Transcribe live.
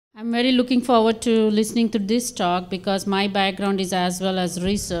I'm very looking forward to listening to this talk because my background is as well as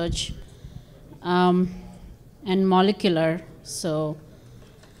research and molecular. So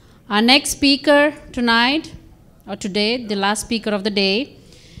our next speaker tonight, or today, the last speaker of the day,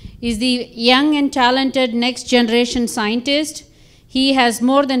 is the young and talented next generation scientist. He has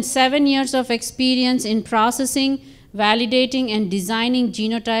more than 7 years of experience in processing, validating, and designing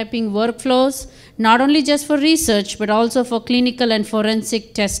genotyping workflows, not only just for research, but also for clinical and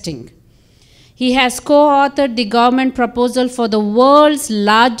forensic testing. He has co-authored the government proposal for the world's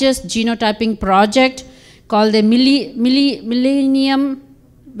largest genotyping project called the Millennium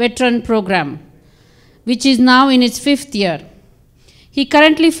Veteran Program, which is now in its 5th year. He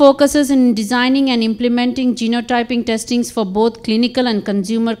currently focuses in designing and implementing genotyping testings for both clinical and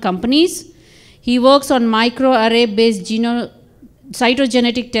consumer companies. He works on microarray-based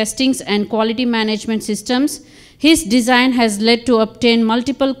cytogenetic testings and quality management systems. His design has led to obtain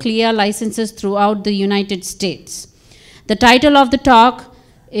multiple CLIA licenses throughout the United States. The title of the talk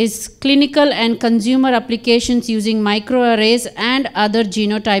is Clinical and Consumer Applications Using Microarrays and Other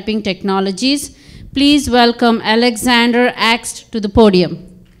Genotyping Technologies. Please welcome Alexander Axt to the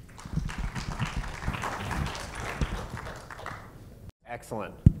podium.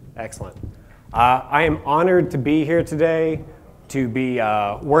 Excellent, excellent. I am honored to be here today, to be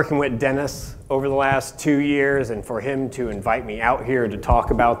working with Dennis over the last 2 years, and for him to invite me out here to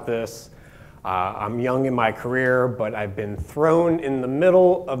talk about this. I'm young in my career, but I've been thrown in the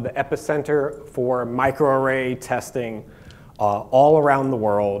middle of the epicenter for microarray testing all around the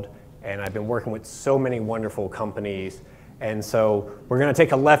world, and I've been working with so many wonderful companies. And so we're going to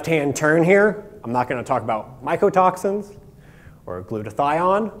take a left-hand turn here. I'm not going to talk about mycotoxins or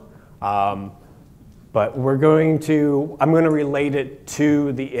glutathione. But I'm going to relate it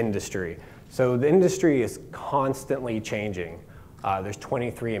to the industry. So the industry is constantly changing. There's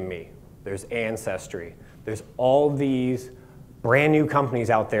 23andMe, there's Ancestry, there's all these brand new companies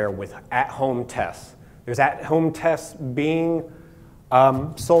out there with at-home tests. There's at-home tests being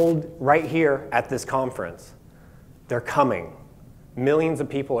sold right here at this conference. They're coming. Millions of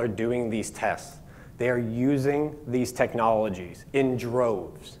people are doing these tests. They are using these technologies in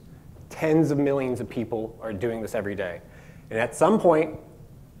droves. Tens of millions of people are doing this every day. And at some point,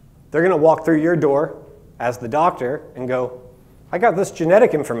 they're going to walk through your door as the doctor and go, I got this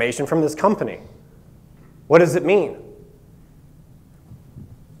genetic information from this company. What does it mean?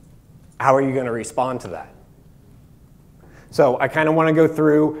 How are you going to respond to that? So I kind of want to go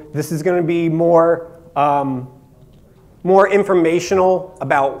through, this is going to be more informational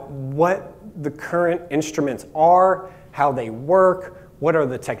about what the current instruments are, how they work, what are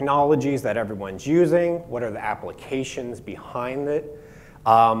the technologies that everyone's using? What are the applications behind it?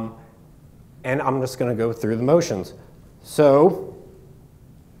 And I'm just going to go through the motions. So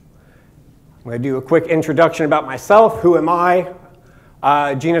I'm going to do a quick introduction about myself. Who am I?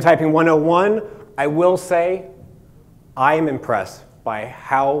 Genotyping 101. I will say I am impressed by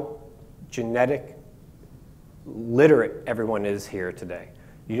how genetic literate everyone is here today.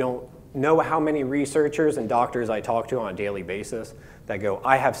 You don't know how many researchers and doctors I talk to on a daily basis that go,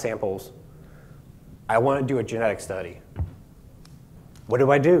 I have samples, I want to do a genetic study. What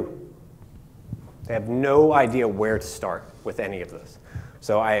do I do? They have no idea where to start with any of this.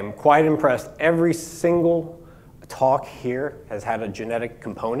 So I am quite impressed. Every single talk here has had a genetic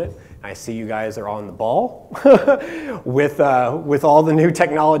component. I see you guys are on the ball with all the new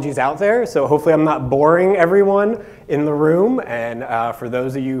technologies out there. So hopefully I'm not boring everyone in the room. And for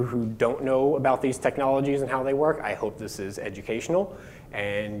those of you who don't know about these technologies and how they work, I hope this is educational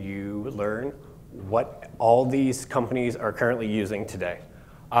and you learn what all these companies are currently using today.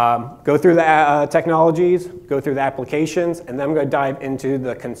 Go through the technologies, go through the applications, and then I'm going to dive into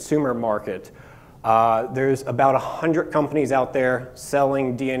the consumer market. There's about 100 companies out there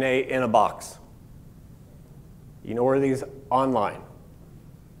selling DNA in a box. You know where these online.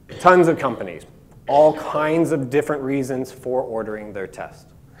 Tons of companies, all kinds of different reasons for ordering their test.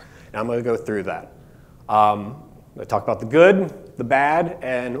 Now I'm going to go through that. I'm going to talk about the good, the bad,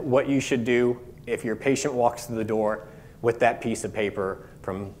 and what you should do if your patient walks through the door with that piece of paper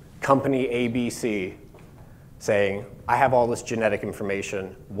from company ABC saying, I have all this genetic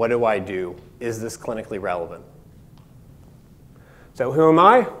information, what do I do? Is this clinically relevant? So who am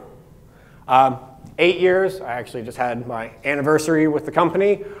I? 8 years, I actually just had my anniversary with the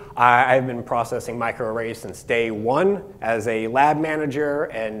company. I've been processing microarrays since day one as a lab manager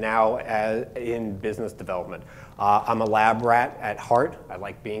and now in business development. I'm a lab rat at heart. I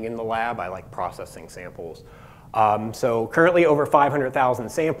like being in the lab. I like processing samples. So currently over 500,000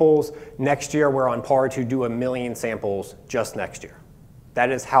 samples. Next year we're on par to do 1 million samples just next year.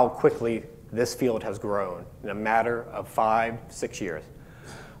 That is how quickly this field has grown in a matter of 5-6 years.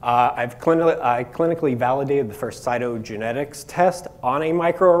 I clinically validated the first cytogenetics test on a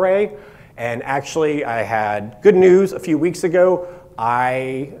microarray, and actually I had good news a few weeks ago.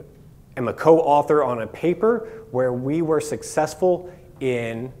 I am a co-author on a paper where we were successful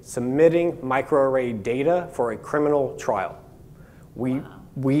in submitting microarray data for a criminal trial. We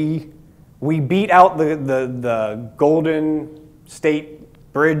beat out the Golden State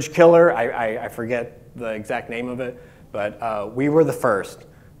Bridge killer. I forget the exact name of it, but we were the first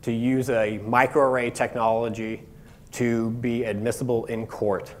to use a microarray technology to be admissible in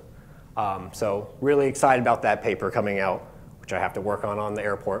court. So really excited about that paper coming out, which I have to work on the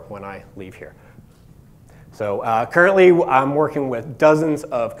airport when I leave here. So currently I'm working with dozens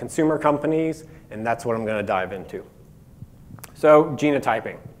of consumer companies, and that's what I'm going to dive into. So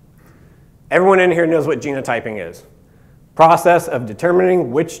genotyping. Everyone in here knows what genotyping is. Process of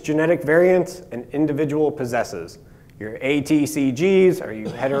determining which genetic variants an individual possesses. Your ATCGs, are you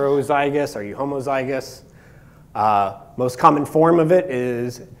heterozygous, are you homozygous? Most common form of it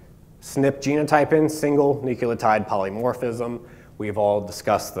is SNP genotyping, single nucleotide polymorphism. We've all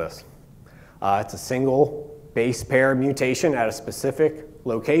discussed this. It's a single base pair mutation at a specific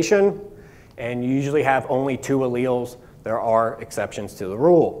location, and you usually have only 2 alleles. There are exceptions to the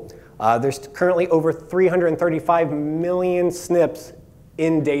rule. There's currently over 335 million SNPs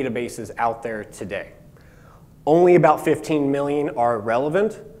in databases out there today. Only about 15 million are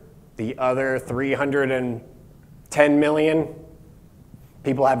relevant. The other 310 million,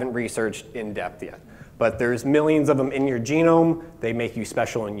 people haven't researched in depth yet. But there's millions of them in your genome. They make you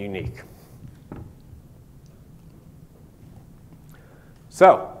special and unique.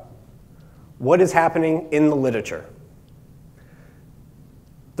 So, what is happening in the literature?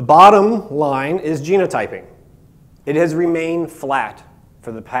 The bottom line is genotyping. It has remained flat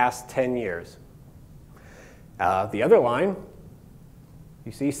for the past 10 years. The other line,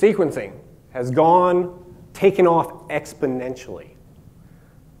 you see sequencing, has taken off exponentially.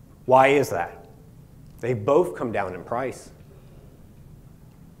 Why is that? They've both come down in price.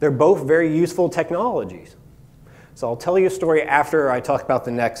 They're both very useful technologies. So I'll tell you a story after I talk about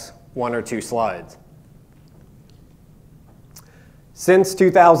the next 1 or 2 slides. Since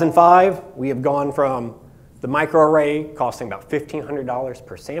 2005, we have gone from the microarray costing about $1,500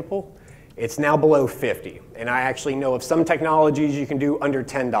 per sample. It's now below $50. And I actually know of some technologies you can do under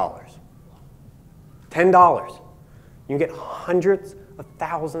 $10. $10. You can get hundreds of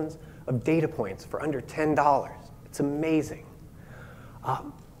thousands of data points for under $10. It's amazing.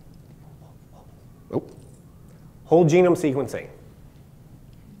 Whole genome sequencing.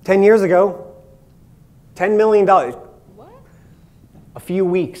 10 years ago, $10 million. What? A few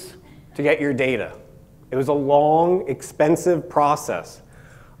weeks to get your data. It was a long, expensive process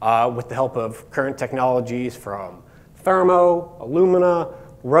with the help of current technologies from Thermo, Illumina,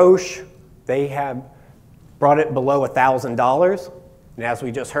 Roche. They have brought it below $1,000. And as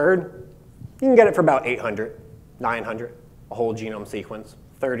we just heard, you can get it for about $800, $900, a whole genome sequence,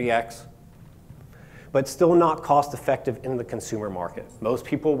 30x. But still not cost effective in the consumer market. Most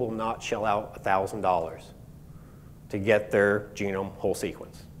people will not shell out $1,000 to get their genome whole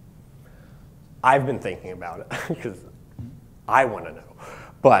sequence. I've been thinking about it because I want to know.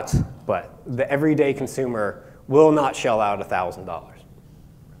 But the everyday consumer will not shell out $1,000.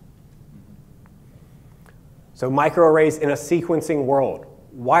 So microarrays in a sequencing world,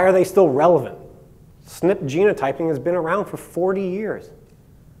 why are they still relevant? SNP genotyping has been around for 40 years.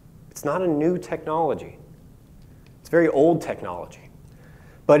 It's not a new technology. It's very old technology.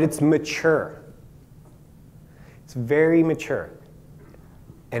 But it's mature. It's very mature.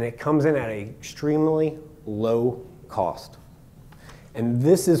 And it comes in at an extremely low cost. And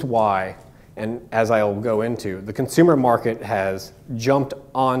this is why, and as I'll go into, the consumer market has jumped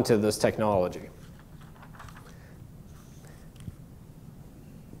onto this technology.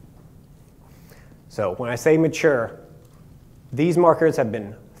 So when I say mature, these markers have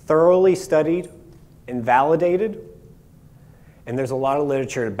been thoroughly studied and validated, and there's a lot of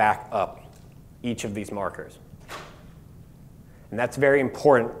literature to back up each of these markers. And that's very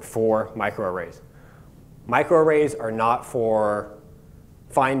important for microarrays. Microarrays are not for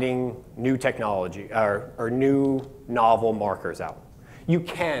finding new technology or new novel markers out. You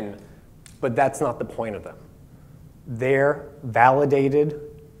can, but that's not the point of them. They're validated,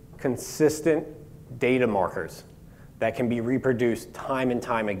 consistent data markers that can be reproduced time and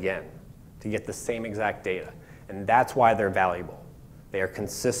time again to get the same exact data. And that's why they're valuable. They are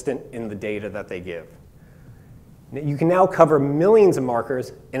consistent in the data that they give. You can now cover millions of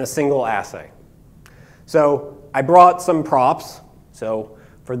markers in a single assay. So I brought some props So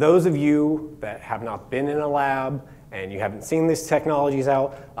for those of you that have not been in a lab and you haven't seen these technologies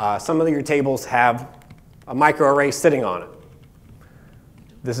out, some of your tables have a microarray sitting on it.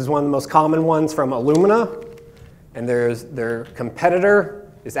 This is one of the most common ones from Illumina, and their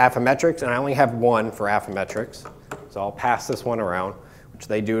competitor is Affymetrix, and I only have one for Affymetrix, so I'll pass this one around, which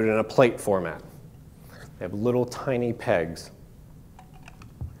they do it in a plate format. They have little tiny pegs.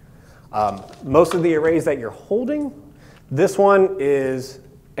 Most of the arrays that you're holding, this one is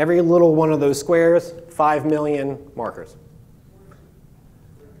every little one of those squares, 5 million markers.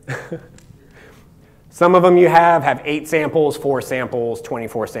 Some of them you have 8 samples, 4 samples,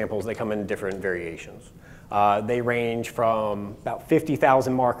 24 samples. They come in different variations. They range from about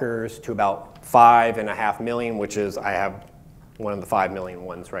 50,000 markers to about 5.5 million, which is, I have one of the 5 million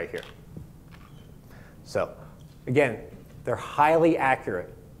ones right here. So again, they're highly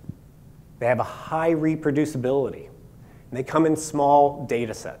accurate. They have a high reproducibility. And they come in small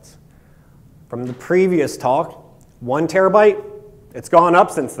data sets. From the previous talk, 1 terabyte, it's gone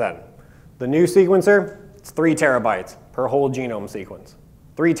up since then. The new sequencer, it's 3 terabytes per whole genome sequence.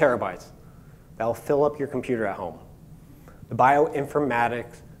 3 terabytes. That'll fill up your computer at home. The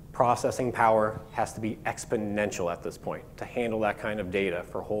bioinformatics processing power has to be exponential at this point to handle that kind of data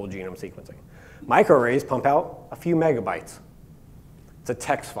for whole genome sequencing. Microarrays pump out a few megabytes. It's a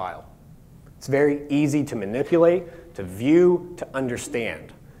text file. It's very easy to manipulate, to view, to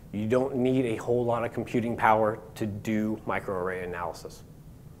understand. You don't need a whole lot of computing power to do microarray analysis.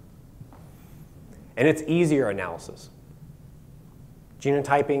 And it's easier analysis.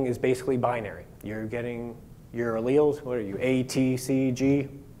 Genotyping is basically binary. You're getting your alleles, what are you, A, T, C, G,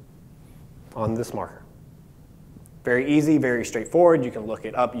 on this marker. Very easy, very straightforward. You can look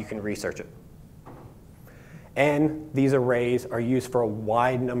it up, you can research it. And these arrays are used for a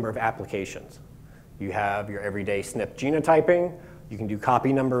wide number of applications. You have your everyday SNP genotyping. You can do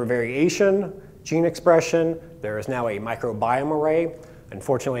copy number variation, gene expression. There is now a microbiome array.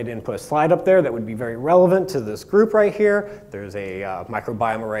 Unfortunately, I didn't put a slide up there that would be very relevant to this group right here. There's a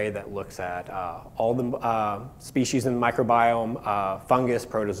microbiome array that looks at all the species in the microbiome, fungus,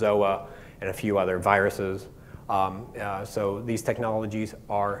 protozoa, and a few other viruses. So these technologies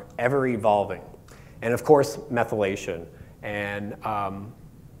are ever evolving. And of course, methylation. And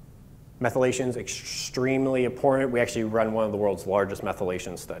methylation is extremely important. We actually run one of the world's largest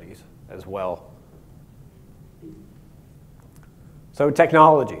methylation studies as well. So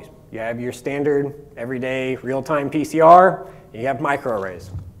technologies. You have your standard, everyday, real-time PCR. And you have microarrays.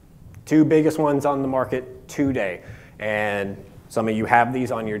 2 biggest ones on the market today. And some of you have these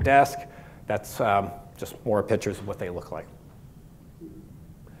on your desk. That's just more pictures of what they look like.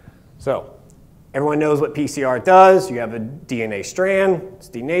 So everyone knows what PCR does. You have a DNA strand. It's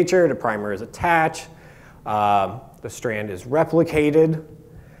denatured. A primer is attached. The strand is replicated.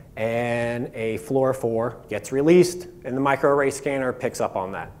 And a fluorophore gets released. And the microarray scanner picks up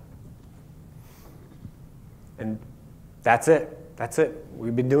on that. And that's it. That's it.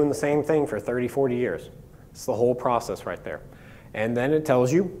 We've been doing the same thing for 30, 40 years. It's the whole process right there. And then it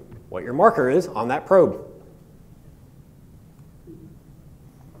tells you what your marker is on that probe.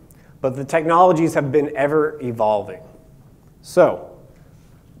 But the technologies have been ever evolving. So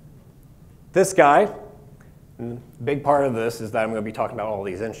this guy, and a big part of this is that I'm going to be talking about all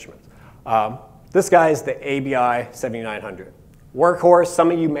these instruments. This guy is the ABI 7900. Workhorse, some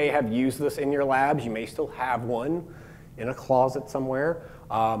of you may have used this in your labs. You may still have one in a closet somewhere.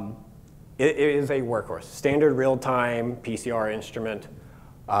 It is a workhorse, standard real-time PCR instrument,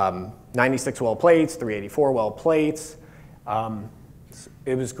 96 well plates, 384 well plates.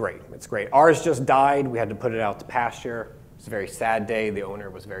 It was great. It's great. Ours just died. We had to put it out to pasture. It's a very sad day. The owner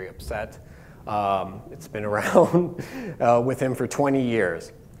was very upset. It's been around with him for 20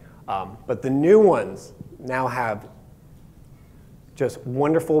 years. But the new ones now have just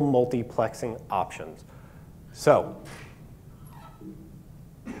wonderful multiplexing options. So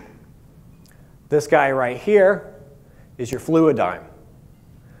this guy right here is your Fluidigm.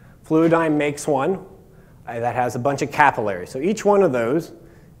 Fluidigm makes one that has a bunch of capillaries. So each one of those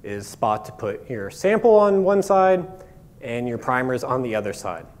is a spot to put your sample on one side and your primers on the other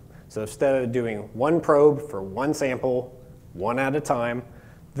side. So instead of doing one probe for one sample, one at a time,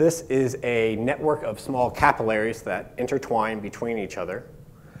 this is a network of small capillaries that intertwine between each other.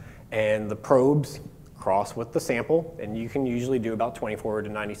 And the probes cross with the sample, and you can usually do about 24 to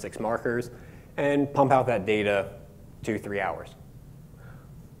 96 markers and pump out that data 2-3 hours.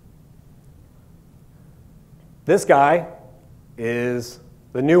 This guy is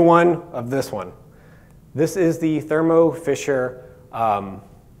the new one of this one. This is the Thermo Fisher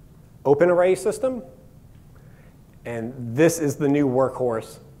open array system. And this is the new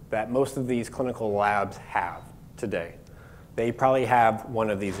workhorse that most of these clinical labs have today. They probably have one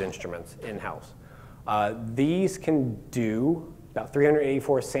of these instruments in-house. These can do about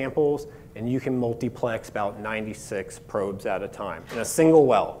 384 samples, and you can multiplex about 96 probes at a time in a single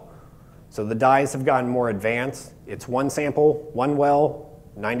well. So the dyes have gotten more advanced. It's one sample, one well,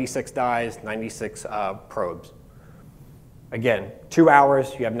 96 dyes, 96 probes. Again, 2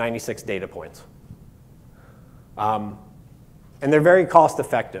 hours, you have 96 data points. And they're very cost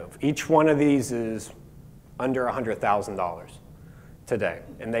effective. Each one of these is under $100,000 today,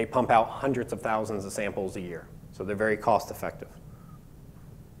 and they pump out hundreds of thousands of samples a year. So they're very cost effective.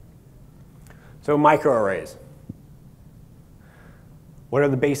 So microarrays. What are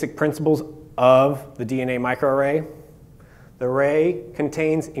the basic principles of the DNA microarray? The array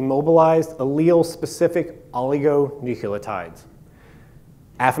contains immobilized allele-specific oligonucleotides.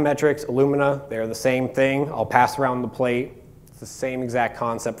 Affymetrix, Illumina, they're the same thing. I'll pass around the plate. It's the same exact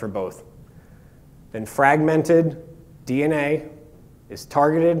concept for both. Then fragmented DNA is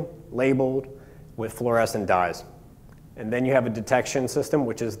targeted, labeled with fluorescent dyes. And then you have a detection system,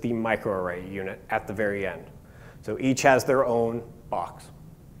 which is the microarray unit at the very end. So each has their own box.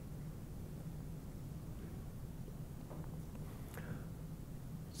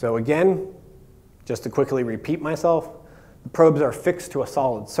 So again, just to quickly repeat myself, the probes are fixed to a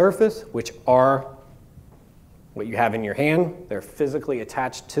solid surface, which are what you have in your hand. They're physically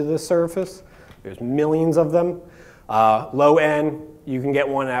attached to the surface. There's millions of them. Low end, you can get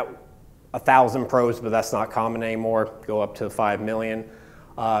one at 1,000 probes, but that's not common anymore. Go up to 5 million.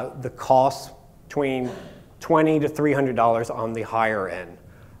 The cost between $20 to $300 on the higher end.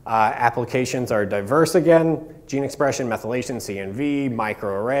 Applications are diverse again. Gene expression, methylation, CNV,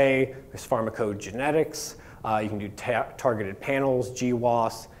 microarray. There's pharmacogenetics. You can do targeted panels,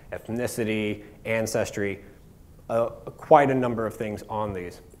 GWAS, ethnicity, ancestry. Quite a number of things on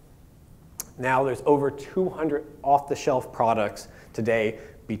these. Now there's over 200 off-the-shelf products today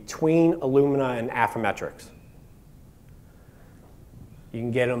between Illumina and Affymetrix. You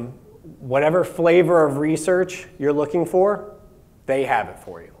can get them whatever flavor of research you're looking for, they have it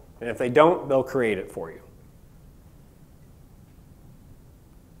for you. And if they don't, they'll create it for you.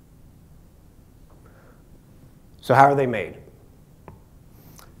 So how are they made?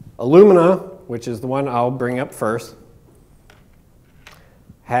 Illumina, which is the one I'll bring up first,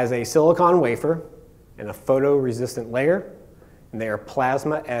 has a silicon wafer and a photoresistant layer, and they are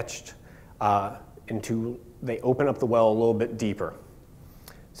plasma etched they open up the well a little bit deeper.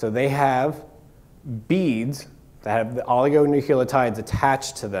 So they have beads that have the oligonucleotides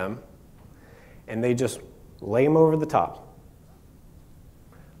attached to them, and they just lay them over the top.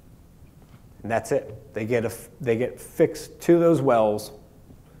 And that's it. They get fixed to those wells,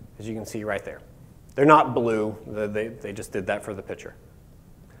 as you can see right there. They're not blue. They just did that for the picture.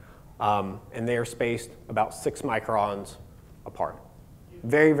 And they are spaced about 6 microns apart.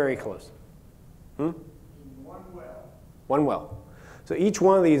 Very, very close. One well. One well. So each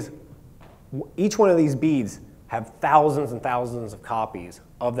one of these beads have thousands and thousands of copies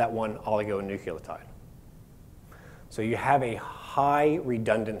of that one oligonucleotide. So you have a high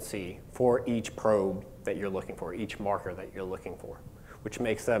redundancy for each probe that you're looking for, each marker that you're looking for, which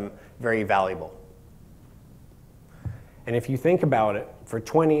makes them very valuable. And if you think about it, for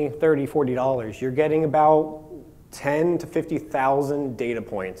 $20, $30, $40, you're getting about 10 to 50,000 data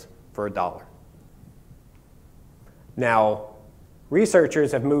points for $1. Now,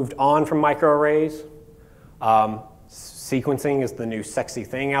 researchers have moved on from microarrays. Sequencing is the new sexy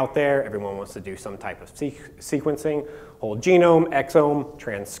thing out there. Everyone wants to do some type of sequencing. Whole genome, exome,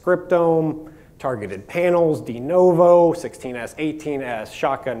 transcriptome, targeted panels, de novo, 16S, 18S,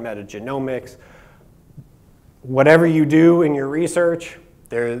 shotgun metagenomics. Whatever you do in your research,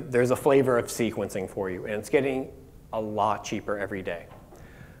 there's a flavor of sequencing for you, and it's getting a lot cheaper every day.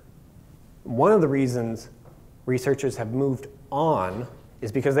 One of the reasons researchers have moved on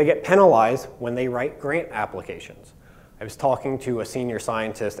is because they get penalized when they write grant applications. I was talking to a senior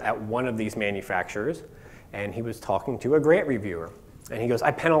scientist at one of these manufacturers, and he was talking to a grant reviewer. And he goes, I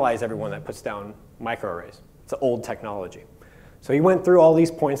penalize everyone that puts down microarrays. It's an old technology. So he went through all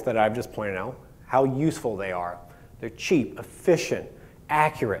these points that I've just pointed out, how useful they are. They're cheap, efficient,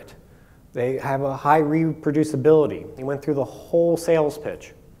 accurate. They have a high reproducibility. He went through the whole sales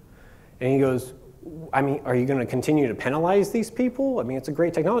pitch. And he goes, I mean, are you going to continue to penalize these people? I mean, it's a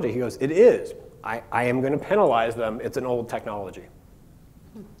great technology. He goes, it is. I am going to penalize them. It's an old technology.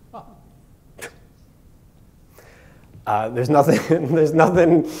 There's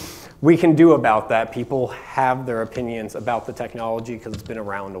nothing we can do about that. People have their opinions about the technology because it's been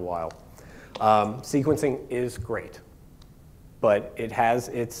around a while. Sequencing is great, but it has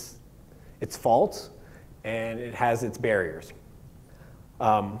its faults and it has its barriers.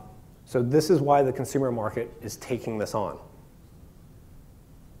 So this is why the consumer market is taking this on.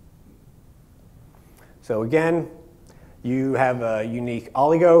 So again, you have a unique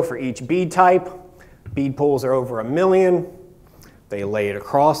oligo for each bead type. Bead pools are over 1 million. They lay it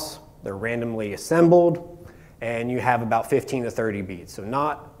across. They're randomly assembled. And you have about 15 to 30 beads. So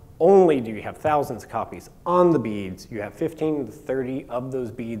not only do you have thousands of copies on the beads, you have 15 to 30 of those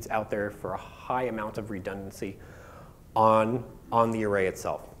beads out there for a high amount of redundancy on the array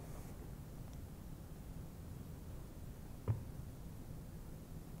itself.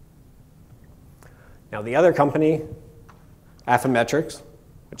 Now the other company, Affymetrix,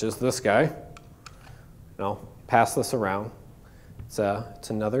 which is this guy, and I'll pass this around. It's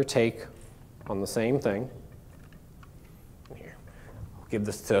another take on the same thing. Here, I'll give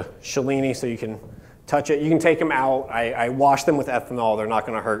this to Shalini so you can touch it. You can take them out. I wash them with ethanol. They're not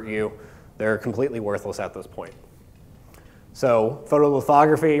going to hurt you. They're completely worthless at this point. So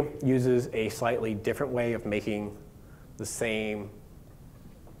photolithography uses a slightly different way of making the same,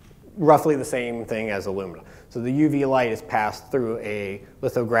 roughly the same thing as Illumina. So the UV light is passed through a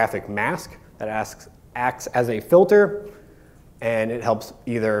lithographic mask that acts as a filter, and it helps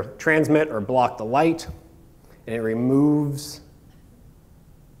either transmit or block the light, and it removes,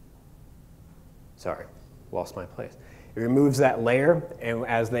 sorry, lost my place. It removes that layer, and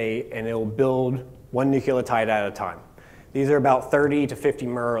it will build one nucleotide at a time. These are about 30 to 50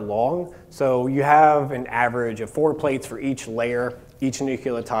 mer long, so you have an average of 4 plates for each layer, each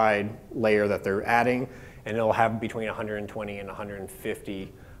nucleotide layer that they're adding, and it'll have between 120 and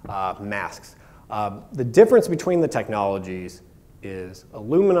 150 masks. The difference between the technologies is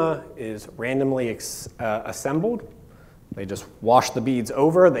Illumina is randomly assembled. They just wash the beads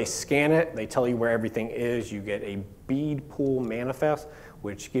over, they scan it, they tell you where everything is. You get a bead pool manifest,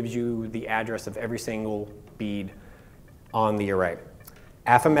 which gives you the address of every single bead on the array.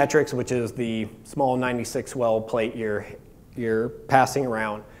 Affymetrix, which is the small 96 well plate you're passing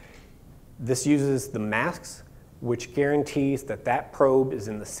around, this uses the masks, which guarantees that that probe is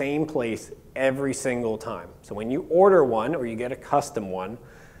in the same place every single time. So when you order one or you get a custom one,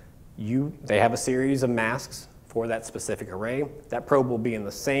 they have a series of masks for that specific array. That probe will be in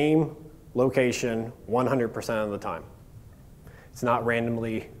the same location 100% of the time. It's not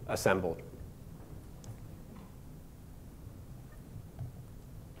randomly assembled.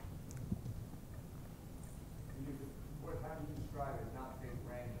 How do you describe it not being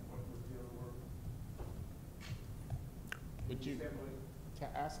random? What was the other word? Would you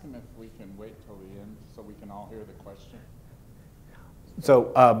to ask him if we can wait till the end so we can all hear the question?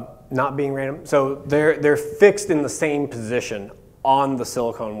 So not being random. So they're fixed in the same position on the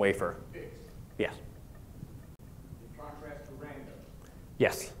silicone wafer. Fixed. Yes. In contrast to random.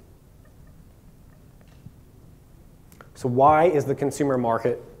 Yes. So why is the consumer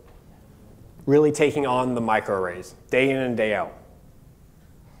market really taking on the microarrays day in and day out?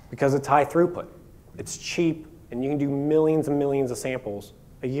 Because it's high throughput. It's cheap, and you can do millions and millions of samples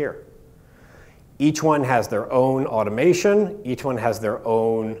a year. Each one has their own automation. Each one has their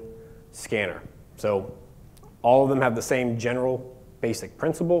own scanner. So all of them have the same general basic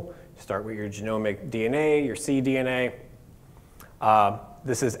principle. You start with your genomic DNA, your cDNA.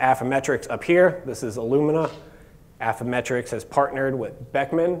 This is Affymetrix up here. This is Illumina. Affymetrix has partnered with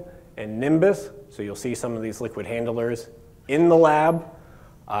Beckman and Nimbus. So you'll see some of these liquid handlers in the lab.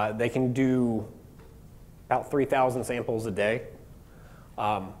 They can do about 3,000 samples a day.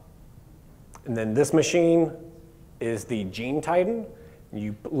 And then this machine is the Genotyping.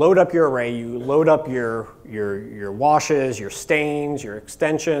 You load up your array, you load up your washes, your stains, your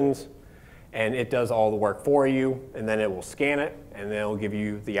extensions, and it does all the work for you, and then it will scan it, and then it'll give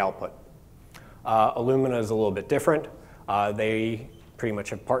you the output. Illumina is a little bit different. They pretty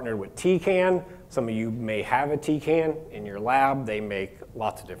much have partnered with TCAN. Some of you may have a TCAN in your lab. They make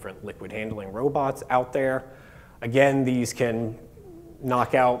lots of different liquid handling robots out there. Again, these can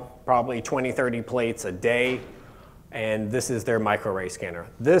knock out probably 20, 30 plates a day, and this is their microarray scanner.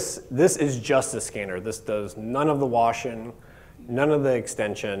 This is just a scanner. This does none of the washing, none of the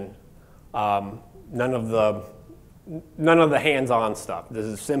extension, none of the hands-on stuff. This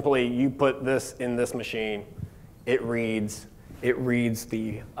is simply, you put this in this machine, it reads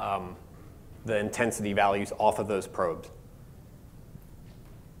the intensity values off of those probes.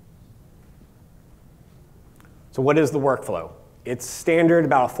 So what is the workflow? It's standard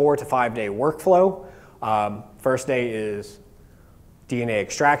about a 4 to 5 day workflow. First day is DNA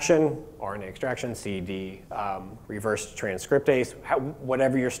extraction, RNA extraction, CD, reverse transcriptase,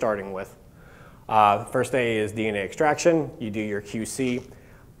 whatever you're starting with. First A is DNA extraction. You do your QC.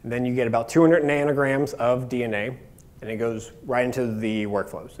 And then you get about 200 nanograms of DNA, and it goes right into the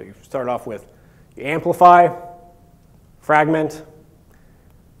workflow. So you start off with, you amplify, fragment,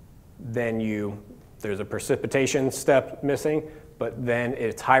 then there's a precipitation step missing, but then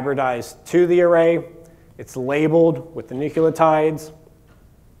it's hybridized to the array, it's labeled with the nucleotides,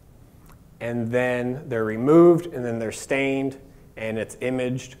 and then they're removed, and then they're stained, and it's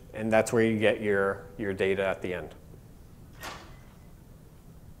imaged, and that's where you get your data at the end.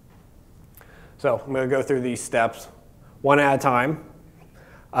 So I'm going to go through these steps one at a time.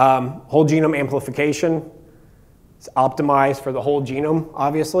 Whole genome amplification. It's optimized for the whole genome,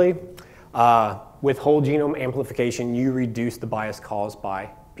 obviously. With whole genome amplification, you reduce the bias caused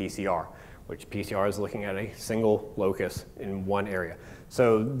by PCR, which PCR is looking at a single locus in one area.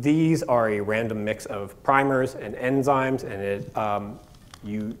 So these are a random mix of primers and enzymes, and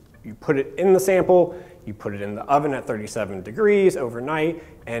you put it in the sample, you put it in the oven at 37 degrees overnight,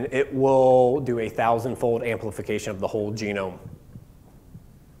 and it will do a 1,000-fold amplification of the whole genome.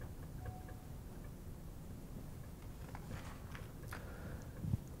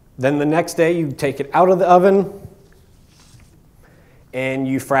 Then the next day, you take it out of the oven, and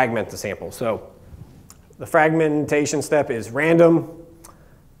you fragment the sample. So the fragmentation step is random.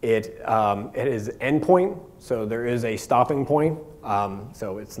 It is endpoint, so there is a stopping point.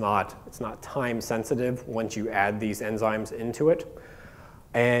 So it's not time sensitive once you add these enzymes into it.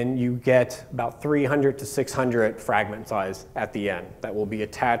 And you get about 300 to 600 fragment size at the end that will be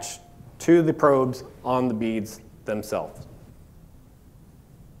attached to the probes on the beads themselves.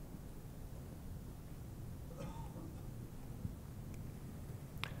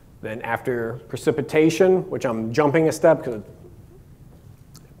 Then after precipitation, which I'm jumping a step because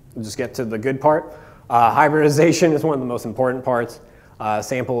we'll just get to the good part. Hybridization is one of the most important parts.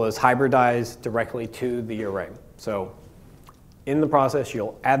 Sample is hybridized directly to the array. So in the process,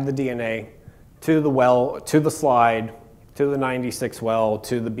 you'll add the DNA to the well, to the slide, to the 96 well,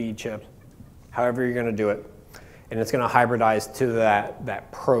 to the bead chip, however you're going to do it. And it's going to hybridize to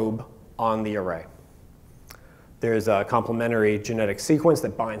that probe on the array. There's a complementary genetic sequence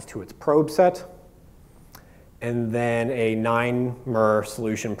that binds to its probe set. And then a 9-mer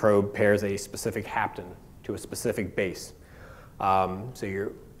solution probe pairs a specific hapten to a specific base. So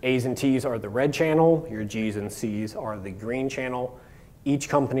your A's and T's are the red channel, your G's and C's are the green channel. Each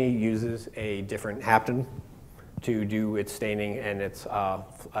company uses a different hapten to do its staining and its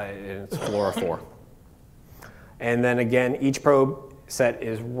fluorophore. And then again, each probe set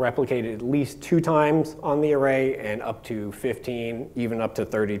is replicated at least 2 times on the array and up to 15, even up to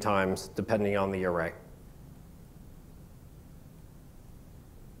 30 times, depending on the array.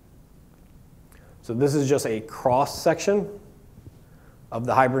 So this is just a cross section of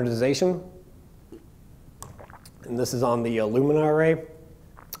the hybridization. And this is on the Illumina array.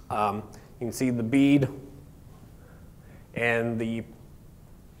 You can see the bead and the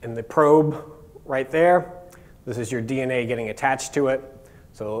probe right there. This is your DNA getting attached to it.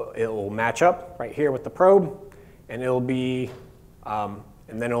 So it will match up right here with the probe, and it'll be, and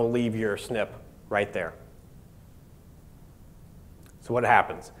then it'll leave your SNP right there. So what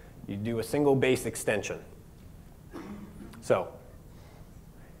happens? You do a single base extension. So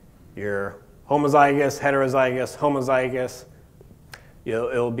your homozygous, heterozygous, homozygous,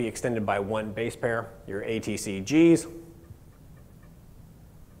 it'll be extended by 1 base pair, your ATCGs.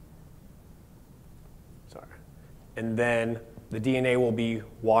 Sorry. And then the DNA will be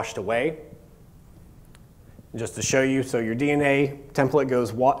washed away. Just to show you, so your DNA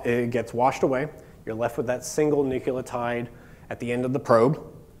template gets washed away. You're left with that single nucleotide at the end of the probe.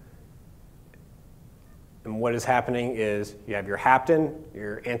 And what is happening is you have your hapten,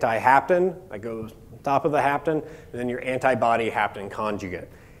 your anti-hapten that goes on top of the hapten, and then your antibody hapten conjugate.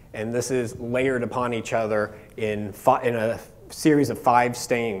 And this is layered upon each other in a series of 5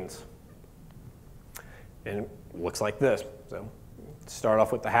 stains. And it looks like this. So start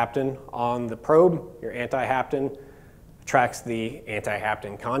off with the hapten on the probe. Your anti-hapten attracts the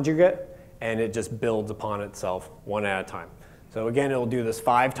anti-hapten conjugate, and it just builds upon itself one at a time. So again, it'll do this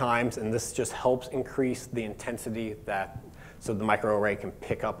 5 times, and this just helps increase the intensity so the microarray can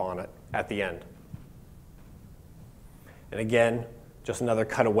pick up on it at the end. And again, just another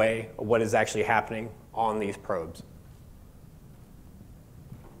cutaway of what is actually happening on these probes.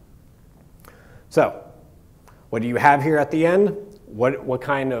 So what do you have here at the end? What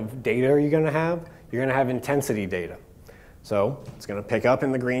kind of data are you going to have? You're going to have intensity data. So it's going to pick up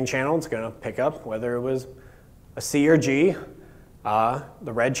in the green channel. It's going to pick up whether it was a C or G.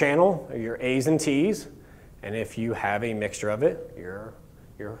 The red channel are your A's and T's. And if you have a mixture of it, your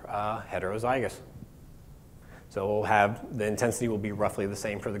you're heterozygous. So we'll have, the intensity will be roughly the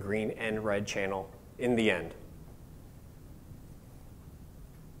same for the green and red channel in the end.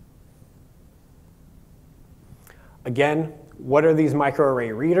 Again, what are these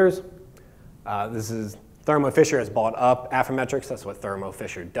microarray readers? This is Thermo Fisher has bought up Affymetrix. That's what Thermo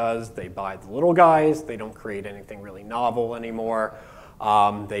Fisher does. They buy the little guys. They don't create anything really novel anymore.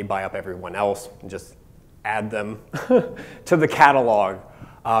 They buy up everyone else and just add them to the catalog.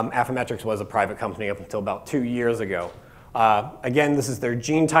 Affymetrix was a private company up until about 2 years ago. Again, this is their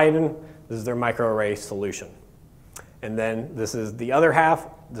Genotyping. This is their microarray solution. And then this is the other half.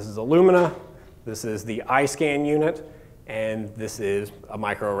 This is Illumina. This is the iScan unit. And this is a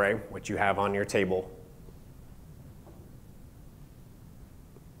microarray, which you have on your table.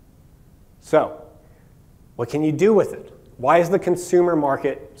 So, what can you do with it? Why is the consumer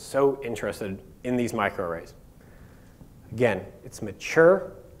market so interested in these microarrays? Again, it's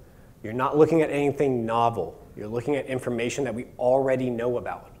mature. You're not looking at anything novel. You're looking at information that we already know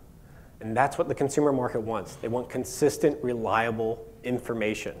about. And that's what the consumer market wants. They want consistent, reliable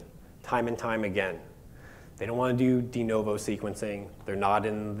information, time and time again. They don't want to do de novo sequencing. They're not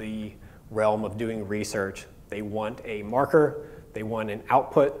in the realm of doing research. They want a marker. They want an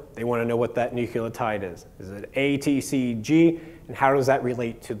output. They want to know what that nucleotide is. Is it A, T, C, G? And how does that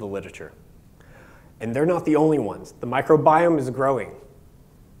relate to the literature? And they're not the only ones. The microbiome is growing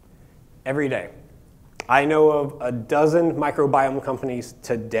every day. I know of a dozen microbiome companies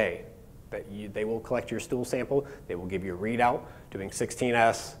today that they will collect your stool sample. They will give you a readout doing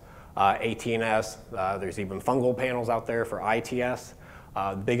 16S, 18S. There's even fungal panels out there for ITS.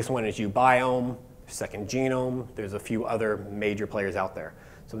 The biggest one is Ubiome, Second Genome. There's a few other major players out there.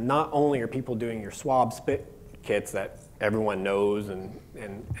 So not only are people doing your swab spit kits that everyone knows and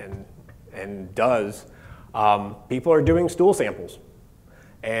does, people are doing stool samples.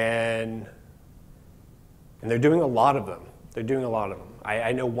 And they're doing a lot of them. They're doing a lot of them.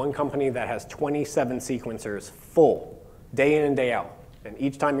 I know one company that has 27 sequencers full, day in and day out. And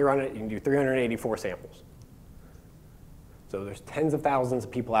each time you run it, you can do 384 samples. So there's tens of thousands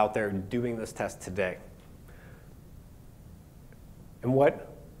of people out there doing this test today. And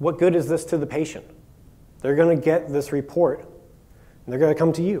what good is this to the patient? They're going to get this report, and they're going to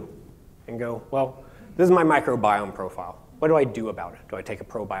come to you and go, well, this is my microbiome profile. What do I do about it? Do I take a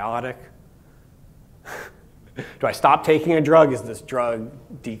probiotic? Do I stop taking a drug? Is this drug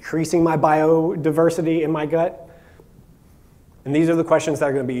decreasing my biodiversity in my gut? And these are the questions that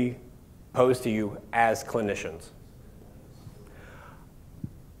are going to be posed to you as clinicians.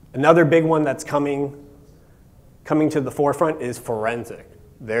 Another big one that's coming to the forefront is forensic.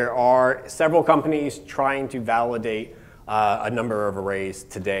 There are several companies trying to validate a number of arrays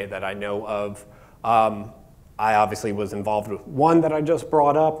today that I know of. I obviously was involved with one that I just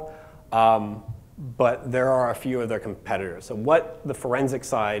brought up, but there are a few of their competitors. So what the forensic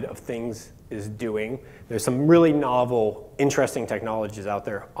side of things is doing, there's some really novel, interesting technologies out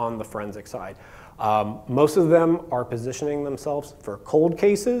there on the forensic side. Most of them are positioning themselves for cold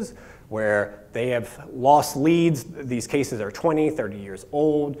cases where they have lost leads. These cases are 20, 30 years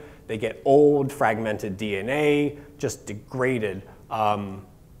old. They get old, fragmented DNA, just degraded,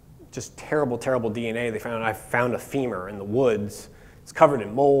 just terrible, terrible DNA. I found a femur in the woods. It's covered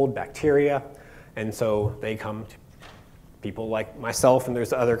in mold, bacteria. And so they come to people like myself, and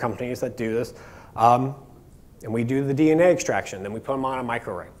there's other companies that do this. And we do the DNA extraction, then we put them on a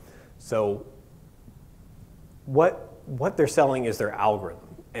microarray. So what they're selling is their algorithm.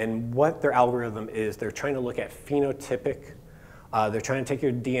 And what their algorithm is, they're trying to look at phenotypic, they're trying to take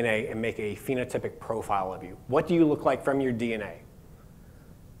your DNA and make a phenotypic profile of you. What do you look like from your DNA?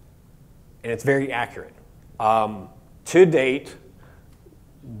 And it's very accurate. To date,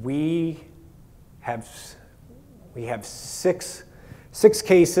 we have six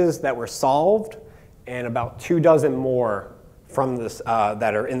cases that were solved, and about 24 more from this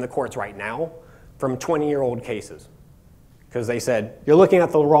that are in the courts right now from 20-year-old cases. Because they said, you're looking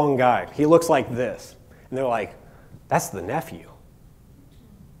at the wrong guy. He looks like this. And they're like, that's the nephew.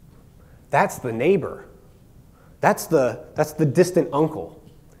 That's the neighbor. That's the distant uncle.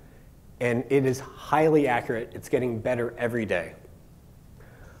 And it is highly accurate. It's getting better every day.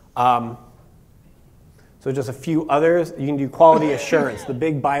 So just a few others. You can do quality assurance. The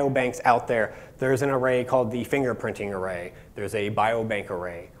big biobanks out there, there's an array called the fingerprinting array. There's a biobank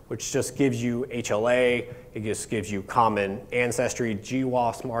array, which just gives you HLA. It just gives you common ancestry,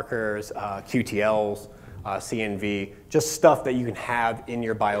 GWAS markers, QTLs, CNV, just stuff that you can have in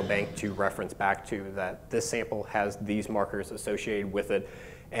your biobank to reference back to that this sample has these markers associated with it.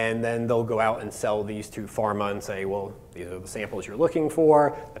 and then they'll go out and sell these to pharma and say, well, these are the samples you're looking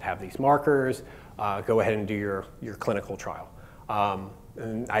for that have these markers. Go ahead and do your clinical trial.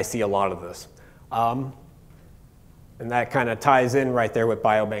 And I see a lot of this. And that kind of ties in right there with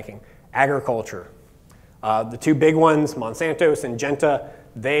biobanking. Agriculture. The two big ones, Monsanto, Syngenta,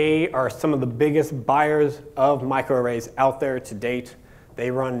 they are some of the biggest buyers of microarrays out there to date. They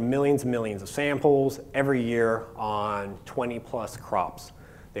run millions and millions of samples every year on 20+ crops.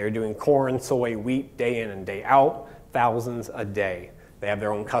 They're doing corn, soy, wheat, day in and day out, thousands a day. They have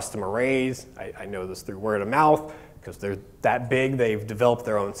their own custom arrays. I know this through word of mouth because they're that big. They've developed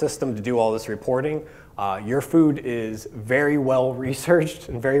their own system to do all this reporting. Your food is very well researched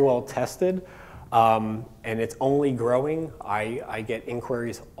and very well tested, and it's only growing. I get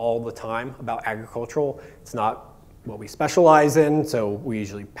inquiries all the time about agricultural. It's not what we specialize in, so we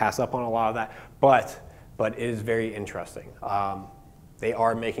usually pass up on a lot of that, but it is very interesting. They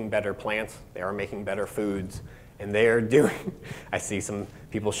are making better plants, they are making better foods, and they are doing, I see some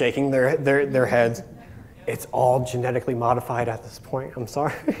people shaking their heads. It's all genetically modified at this point, I'm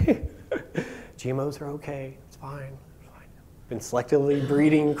sorry. GMOs are okay, it's fine, it's fine. Been selectively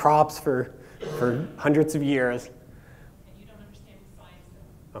breeding crops for hundreds of years. And you don't understand the science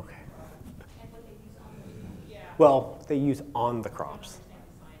though. Okay. And what they use on the, yeah. Well, they use on the crops.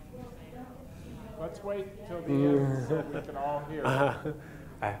 Let's wait till the end so we can all hear.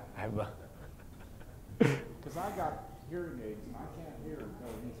 I have a... Because I got hearing aids and I can't hear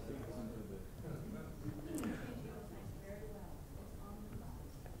until he speaks into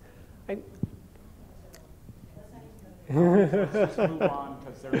the... Let's just move on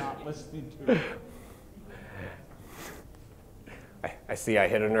because they're not listening to it. I see I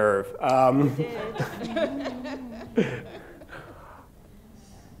hit a nerve.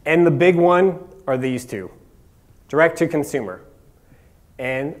 And the big one are these two, direct to consumer.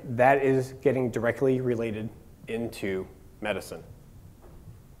 And that is getting directly related into medicine.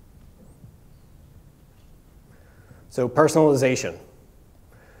 So personalization.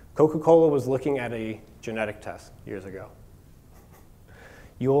 Coca-Cola was looking at a genetic test years ago.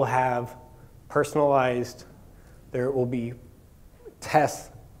 You'll have personalized, there will be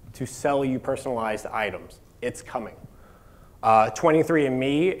tests to sell you personalized items. It's coming.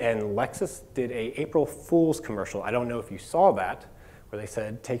 23andMe and Lexus did a April Fool's commercial. I don't know if you saw that, where they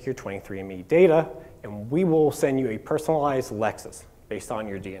said, take your 23andMe data and we will send you a personalized Lexus based on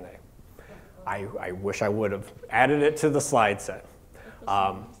your DNA. I wish I would have added it to the slide set.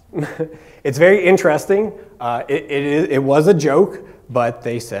 It's very interesting. It was a joke, but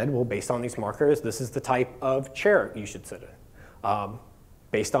they said, well, based on these markers, this is the type of chair you should sit in.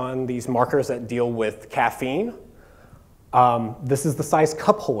 Based on these markers that deal with caffeine, this is the size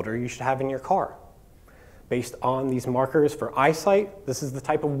cup holder you should have in your car. Based on these markers for eyesight, this is the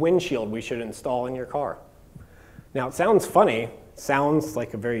type of windshield we should install in your car. Now, it sounds funny, sounds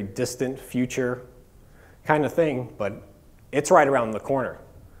like a very distant future kind of thing, but it's right around the corner.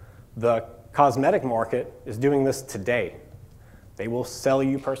 The cosmetic market is doing this today. They will sell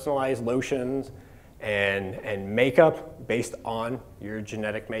you personalized lotions and makeup based on your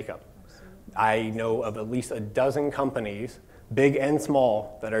genetic makeup. I know of at least a dozen companies, big and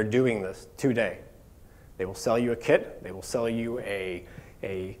small, that are doing this today. They will sell you a kit, they will sell you a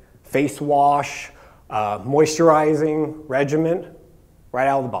face wash, moisturizing regimen right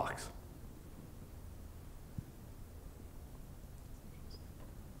out of the box.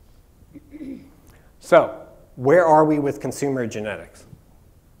 So, where are we with consumer genetics?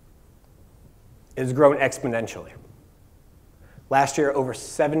 It has grown exponentially. Last year, over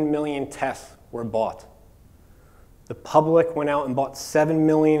 7 million tests were bought. The public went out and bought 7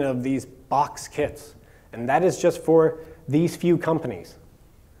 million of these box kits, and that is just for these few companies.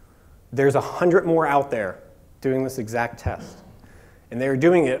 There's 100 more out there doing this exact test, and they're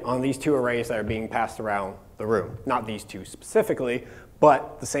doing it on these two arrays that are being passed around the room. Not these two specifically,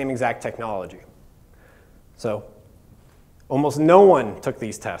 but the same exact technology. So almost no one took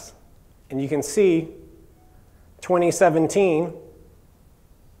these tests. And you can see 2017,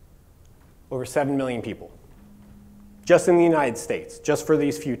 over 7 million people, just in the United States, just for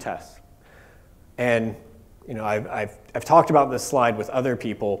these few tests. And you know, I've talked about this slide with other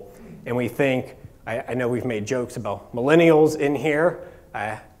people, and we think, I know we've made jokes about millennials in here.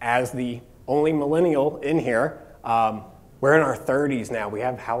 As the only millennial in here, we're in our 30s now. We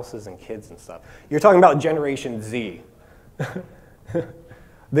have houses and kids and stuff. You're talking about Generation Z.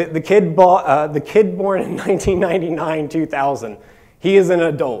 The kid born in 1999, 2000, he is an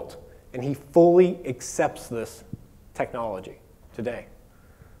adult, and he fully accepts this technology today.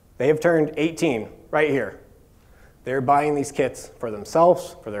 They have turned 18 right here. They're buying these kits for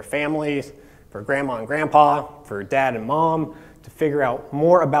themselves, for their families, for grandma and grandpa, for dad and mom, to figure out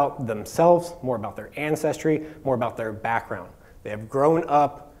more about themselves, more about their ancestry, more about their background. They have grown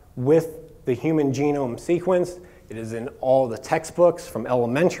up with the human genome sequence. It is in all the textbooks from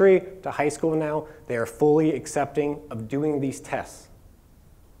elementary to high school now. They are fully accepting of doing these tests.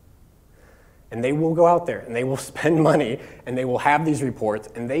 And they will go out there and they will spend money and they will have these reports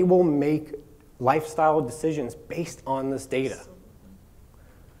and they will make lifestyle decisions based on this data.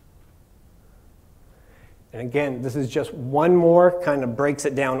 And again, this is just one more, kind of breaks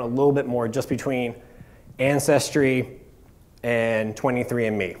it down a little bit more just between Ancestry and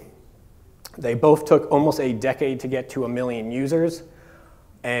 23andMe. They both took almost a decade to get to 1 million users.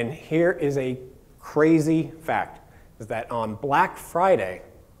 And here is a crazy fact, is that on Black Friday,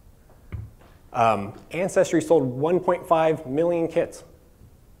 Ancestry sold 1.5 million kits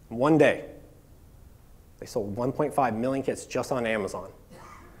in one day. They sold 1.5 million kits just on Amazon.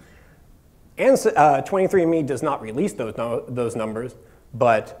 And 23andMe does not release those numbers,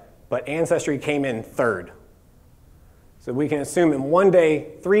 but Ancestry came in third. So we can assume in one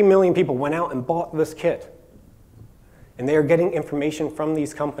day, 3 million people went out and bought this kit. And they are getting information from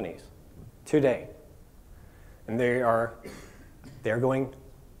these companies today. And they are going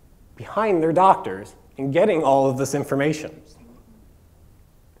behind their doctors and getting all of this information.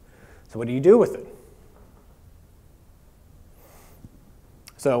 So what do you do with it?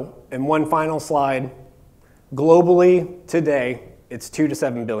 So in one final slide, globally today, it's $2 to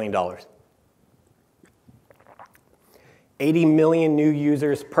 $7 billion. 80 million new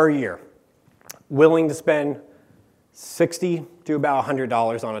users per year, willing to spend $60 to about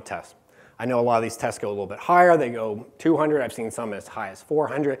 $100 on a test. I know a lot of these tests go a little bit higher. They go 200. I've seen some as high as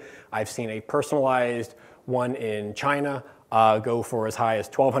 400. I've seen a personalized one in China go for as high as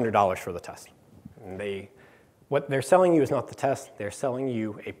 $1,200 for the test. And what they're selling you is not the test. They're selling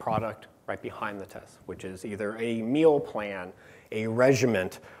you a product right behind the test, which is either a meal plan, a regimen,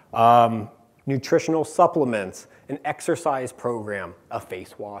 nutritional supplements, an exercise program, a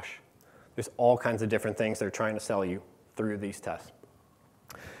face wash. There's all kinds of different things they're trying to sell you through these tests.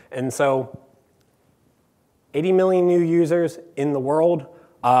 And so 80 million new users in the world.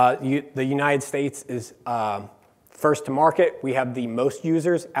 The United States is first to market. We have the most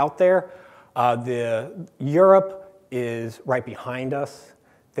users out there. Europe is right behind us.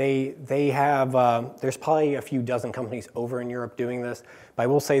 They have, there's probably a few dozen companies over in Europe doing this, but I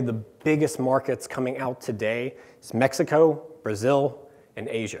will say the biggest markets coming out today is Mexico, Brazil, and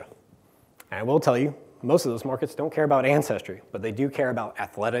Asia. And I will tell you, most of those markets don't care about ancestry, but they do care about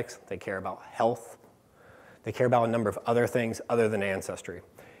athletics, they care about health, they care about a number of other things other than ancestry.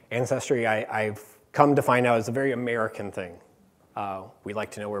 Ancestry, I've come to find out, is a very American thing. We like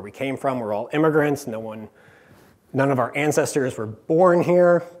to know where we came from. We're all immigrants. None of our ancestors were born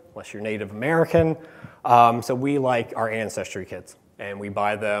here, unless you're Native American. So we like our ancestry kits, and we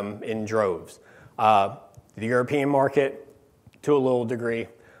buy them in droves. The European market, to a little degree,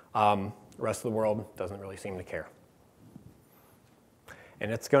 the rest of the world doesn't really seem to care.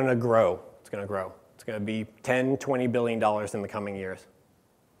 And it's going to grow. It's going to grow. It's going to be $10, $20 billion in the coming years.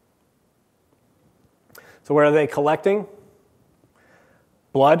 So what are they collecting?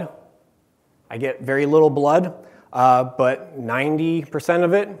 Blood. I get very little blood, but 90%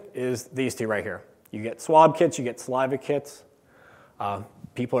 of it is these two right here. You get swab kits, you get saliva kits.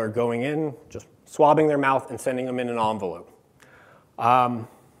 People are going in, just swabbing their mouth and sending them in an envelope. I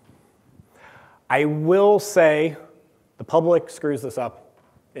will say the public screws this up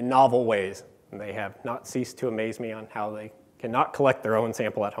in novel ways, and they have not ceased to amaze me on how they cannot collect their own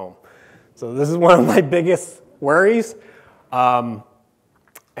sample at home. So this is one of my biggest worries. And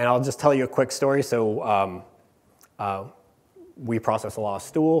I'll just tell you a quick story. So we process a lot of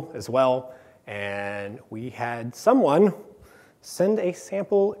stool as well, and we had someone send a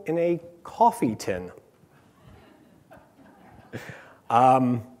sample in a coffee tin.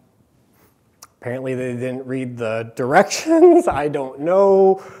 Apparently they didn't read the directions. I don't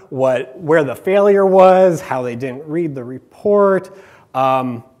know where the failure was, how they didn't read the report.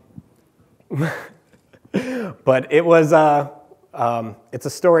 But it was it's a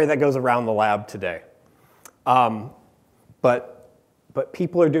story that goes around the lab today. But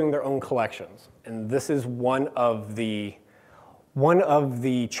people are doing their own collections, and this is one of the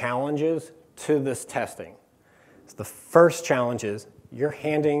challenges to this testing. So the first challenge is you're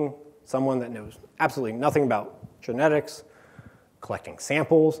handing someone that knows absolutely nothing about genetics, collecting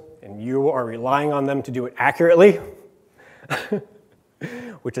samples, and you are relying on them to do it accurately.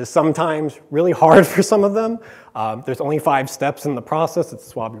 which is sometimes really hard for some of them. There's only 5 steps in the process. It's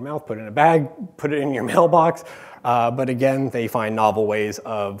swab your mouth, put it in a bag, put it in your mailbox. But again, they find novel ways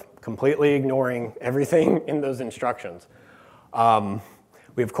of completely ignoring everything in those instructions.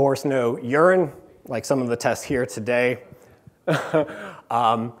 We, of course, know urine, like some of the tests here today.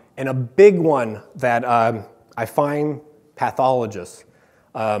 And a big one that I find pathologists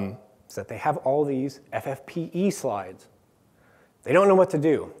is that they have all these FFPE slides. They don't know what to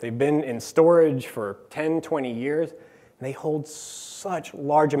do. They've been in storage for 10, 20 years, and they hold such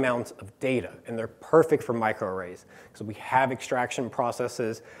large amounts of data, and they're perfect for microarrays. So we have extraction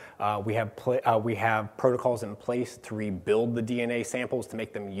processes, we have protocols in place to rebuild the DNA samples to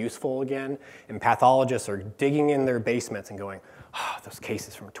make them useful again, and pathologists are digging in their basements and going, oh, those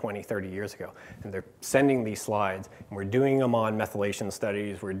cases from 20, 30 years ago, and they're sending these slides, and we're doing them on methylation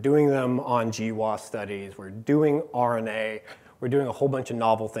studies, we're doing them on GWAS studies, we're doing RNA, we're doing a whole bunch of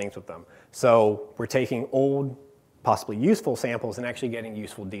novel things with them. So we're taking old, possibly useful samples and actually getting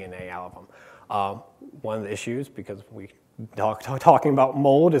useful DNA out of them. One of the issues, because we talking about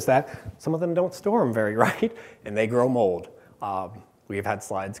mold, is that some of them don't store them very right, and they grow mold. We've had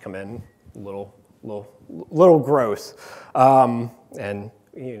slides come in a little gross, and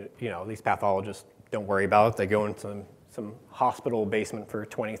you know, these pathologists don't worry about it. They go into some hospital basement for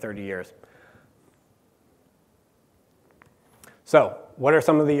 20, 30 years. So what are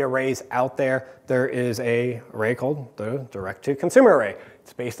some of the arrays out there? There is an array called the direct-to-consumer array.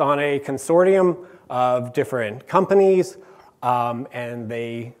 It's based on a consortium of different companies, and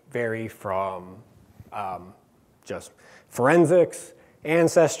they vary from just forensics,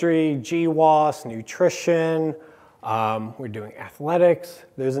 ancestry, GWAS, nutrition. We're doing athletics.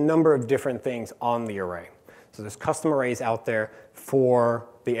 There's a number of different things on the array. So there's custom arrays out there for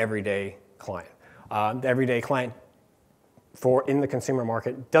the everyday client. The everyday client in the consumer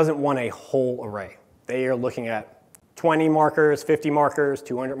market doesn't want a whole array. They are looking at 20 markers, 50 markers,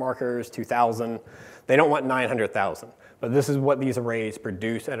 200 markers, 2,000. They don't want 900,000. But this is what these arrays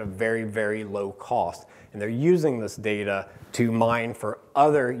produce at a very, very low cost. And they're using this data to mine for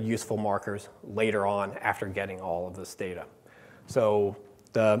other useful markers later on after getting all of this data. So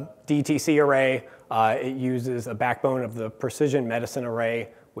the DTC array, it uses a backbone of the precision medicine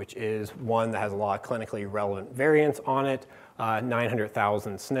array, which is one that has a lot of clinically relevant variants on it,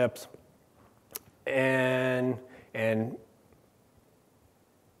 900,000 SNPs. And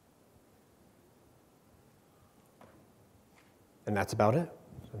that's about it.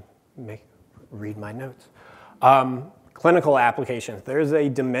 So read my notes. Clinical applications. There's a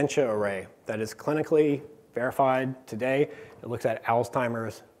dementia array that is clinically verified today. It looks at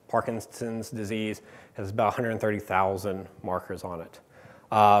Alzheimer's, Parkinson's disease. It has about 130,000 markers on it.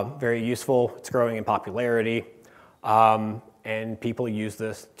 Very useful. It's growing in popularity. And people use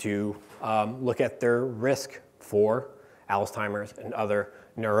this to look at their risk for Alzheimer's and other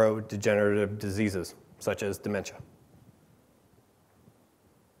neurodegenerative diseases, such as dementia.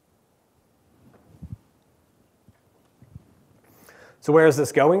 So where is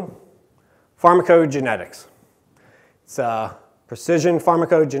this going? Pharmacogenetics. It's precision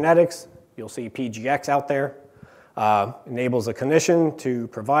pharmacogenetics. You'll see PGX out there. Enables a clinician to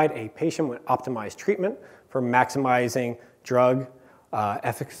provide a patient with optimized treatment for maximizing drug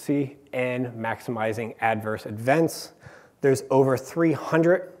efficacy and maximizing adverse events. There's over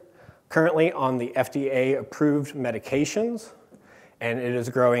 300 currently on the FDA-approved medications, and it is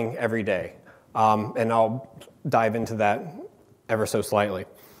growing every day. And I'll dive into that ever so slightly.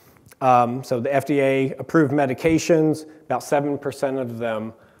 So the FDA-approved medications, about 7% of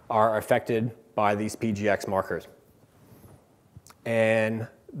them are affected by these PGX markers. And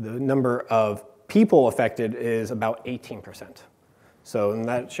the number of people affected is about 18%. So and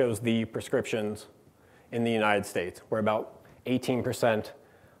that shows the prescriptions in the United States, where about 18%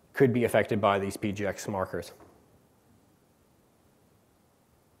 could be affected by these PGX markers.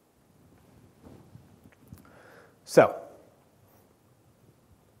 So,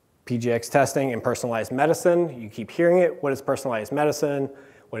 PGX testing and personalized medicine. You keep hearing it. What is personalized medicine?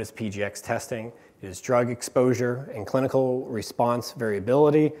 What is PGX testing? It is drug exposure and clinical response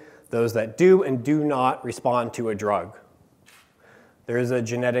variability, those that do and do not respond to a drug. There is a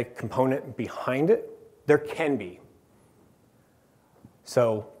genetic component behind it. There can be.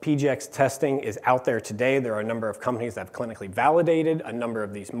 So PGX testing is out there today. There are a number of companies that have clinically validated a number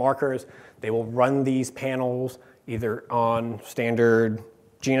of these markers. They will run these panels either on standard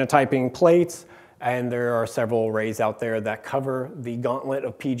genotyping plates, and there are several arrays out there that cover the gauntlet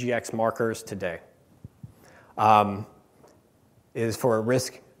of PGX markers today. Is for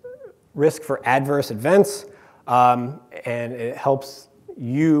risk for adverse events, and it helps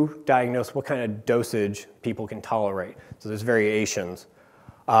you diagnose what kind of dosage people can tolerate. So there's variations.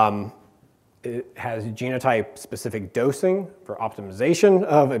 It has genotype-specific dosing for optimization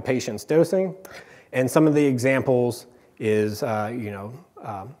of a patient's dosing. And some of the examples is, CYP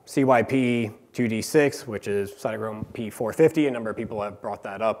 2D6, which is cytochrome P450. A number of people have brought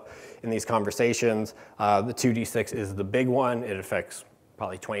that up in these conversations. The 2D6 is the big one. It affects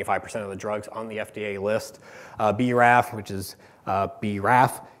probably 25% of the drugs on the FDA list. BRAF, which is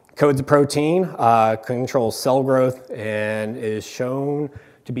BRAF, codes a protein, controls cell growth, and is shown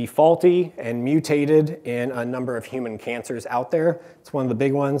to be faulty and mutated in a number of human cancers out there. It's one of the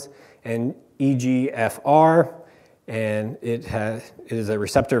big ones. And EGFR, and it is a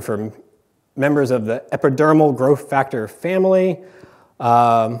receptor for members of the epidermal growth factor family,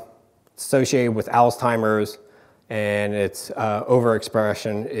 associated with Alzheimer's, and its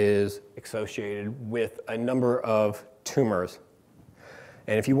overexpression is associated with a number of tumors.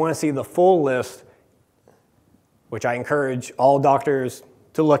 And if you want to see the full list, which I encourage all doctors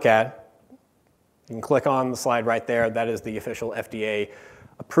to look at, you can click on the slide right there. That is the official FDA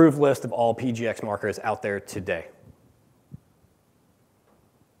approved list of all PGX markers out there today.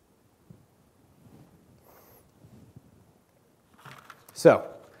 So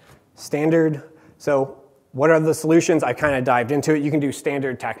what are the solutions? I kind of dived into it. You can do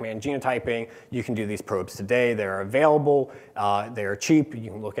standard TACMAN genotyping. You can do these probes today. They're available. They're cheap.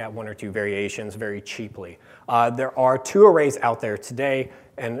 You can look at one or two variations very cheaply. There are 2 arrays out there today,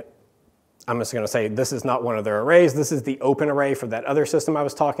 and I'm just going to say this is not one of their arrays. This is the open array for that other system I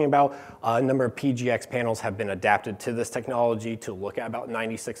was talking about. A number of PGX panels have been adapted to this technology to look at about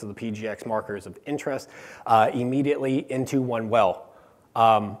 96 of the PGX markers of interest immediately into one well.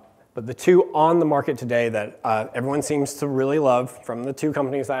 But the 2 on the market today that everyone seems to really love from the 2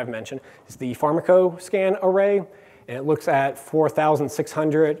 companies that I've mentioned is the PharmacoScan array, and it looks at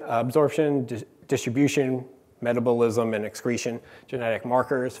 4,600 absorption, distribution, metabolism, and excretion genetic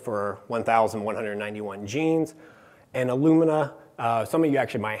markers for 1,191 genes. And Illumina, some of you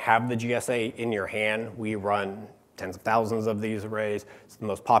actually might have the GSA in your hand. We run tens of thousands of these arrays. It's the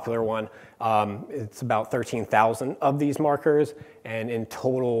most popular one. It's about 13,000 of these markers, and in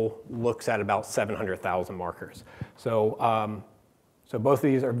total looks at about 700,000 markers. So both of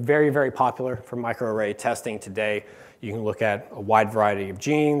these are very, very popular for microarray testing today. You can look at a wide variety of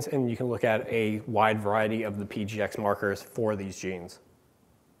genes, and you can look at a wide variety of the PGX markers for these genes.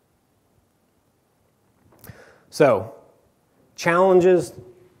 So, challenges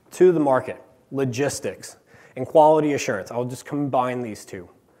to the market, logistics, and quality assurance. I'll just combine these 2.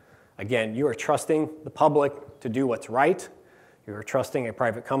 Again, you are trusting the public to do what's right. You are trusting a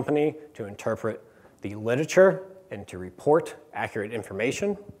private company to interpret the literature and to report accurate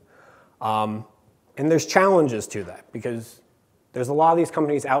information. And there's challenges to that because there's a lot of these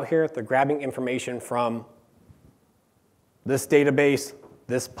companies out here, they're grabbing information from this database,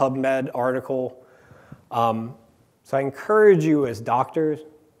 this PubMed article. So I encourage you as doctors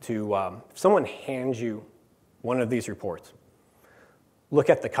to, if someone hands you one of these reports, look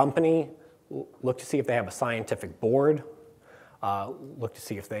at the company, look to see if they have a scientific board, look to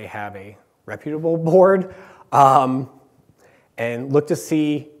see if they have a reputable board, and look to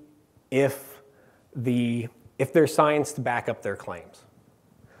see if there's science to back up their claims.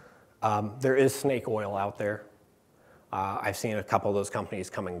 There is snake oil out there. I've seen a couple of those companies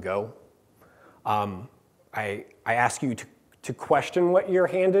come and go. I ask you to question what you're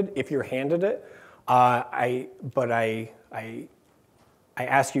handed, if you're handed it, but I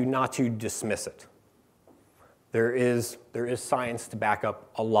ask you not to dismiss it. There is science to back up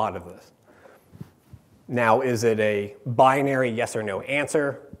a lot of this. Now, is it a binary yes or no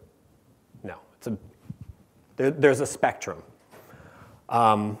answer? No, there's a spectrum.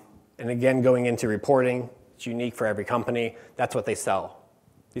 And again, going into reporting, it's unique for every company. That's what they sell.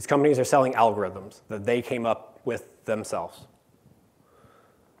 These companies are selling algorithms that they came up with themselves.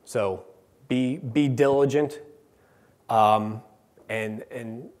 So be diligent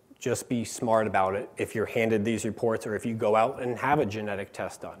and just be smart about it if you're handed these reports or if you go out and have a genetic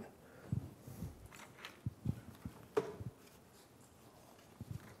test done.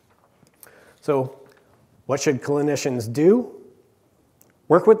 So what should clinicians do?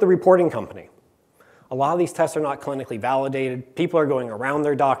 Work with the reporting company. A lot of these tests are not clinically validated. People are going around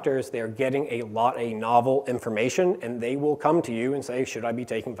their doctors. They're getting a lot of novel information, and they will come to you and say, should I be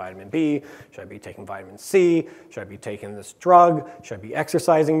taking vitamin B? Should I be taking vitamin C? Should I be taking this drug? Should I be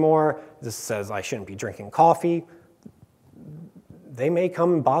exercising more? This says I shouldn't be drinking coffee. They may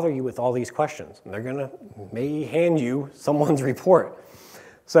come and bother you with all these questions, and they're may hand you someone's report.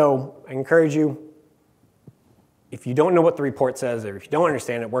 So I encourage you, if you don't know what the report says, or if you don't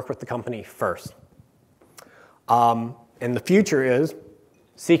understand it, work with the company first. And the future is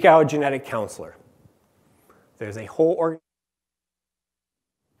seek out a genetic counselor. There's a whole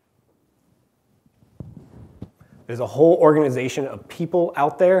organization of people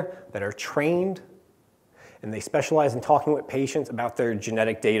out there that are trained, and they specialize in talking with patients about their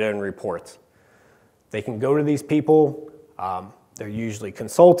genetic data and reports. They can go to these people. They're usually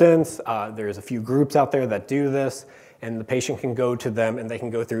consultants. There's a few groups out there that do this, and the patient can go to them, and they can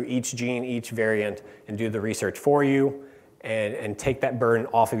go through each gene, each variant, and do the research for you, and take that burden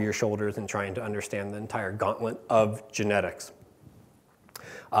off of your shoulders in trying to understand the entire gauntlet of genetics.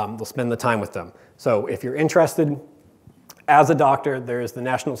 They'll spend the time with them. So if you're interested, as a doctor, there's the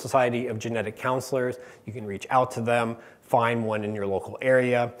National Society of Genetic Counselors. You can reach out to them, find one in your local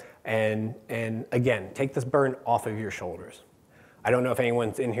area, and again, take this burden off of your shoulders. I don't know if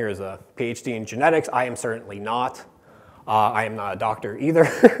anyone's in here is a PhD in genetics. I am certainly not. I am not a doctor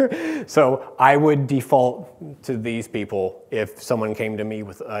either. So I would default to these people if someone came to me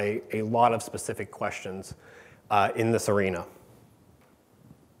with a lot of specific questions in this arena.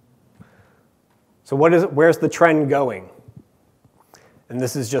 So where's the trend going? And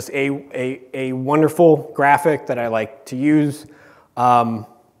this is just a wonderful graphic that I like to use. About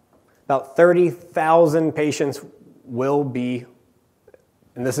 30,000 patients will be,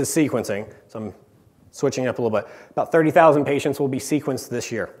 and this is sequencing, so I'm switching up a little bit. About 30,000 patients will be sequenced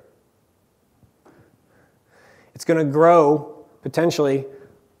this year. It's going to grow potentially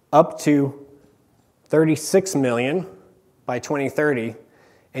up to 36 million by 2030,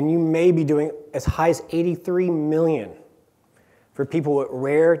 and you may be doing as high as 83 million for people with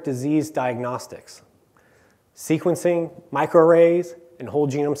rare disease diagnostics. Sequencing, microarrays, and whole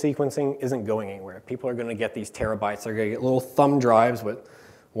genome sequencing isn't going anywhere. People are going to get these terabytes. They're going to get little thumb drives with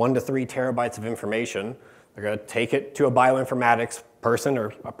 1 to 3 terabytes of information. They're going to take it to a bioinformatics person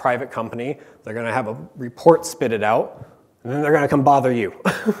or a private company. They're going to have a report spit it out, and then they're going to come bother you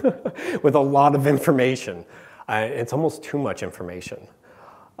with a lot of information. It's almost too much information.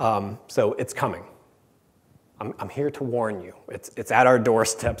 So it's coming. I'm here to warn you. It's at our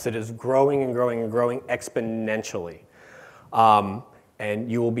doorsteps. It is growing and growing and growing exponentially.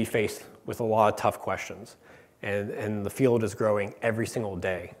 And you will be faced with a lot of tough questions. And the field is growing every single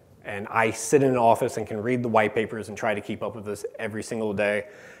day. And I sit in an office and can read the white papers and try to keep up with this every single day.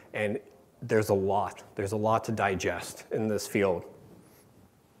 And there's a lot. There's a lot to digest in this field.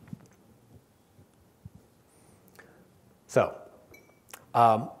 So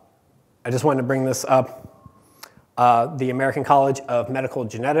I just wanted to bring this up. The American College of Medical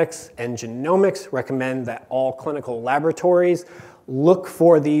Genetics and Genomics recommend that all clinical laboratories look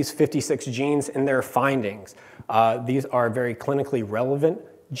for these 56 genes in their findings. These are very clinically relevant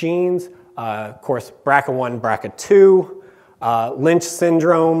genes. Of course, BRCA1, BRCA2, Lynch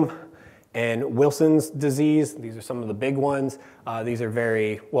syndrome, and Wilson's disease. These are some of the big ones. These are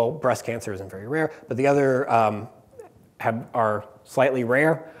very, well, breast cancer isn't very rare, but the other are slightly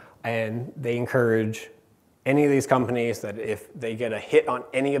rare, and they encourage any of these companies that if they get a hit on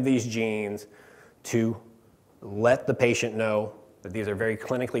any of these genes to let the patient know that these are very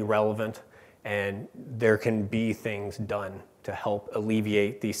clinically relevant and there can be things done to help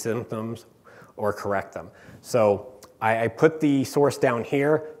alleviate these symptoms or correct them. So I put the source down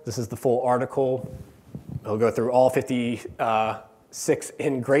here. This is the full article. It'll go through all 56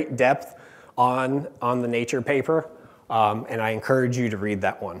 in great depth on the Nature paper, and I encourage you to read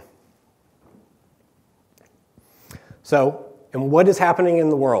that one. So, and what is happening in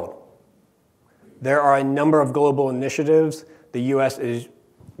the world? There are a number of global initiatives. The US is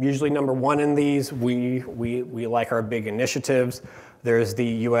usually number one in these. We like our big initiatives. There's the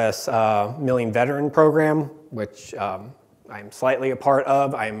US Million Veteran Program, which I'm slightly a part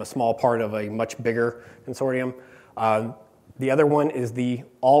of. I am a small part of a much bigger consortium. The other one is the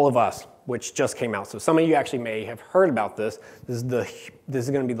All of Us, which just came out. So some of you actually may have heard about this. This is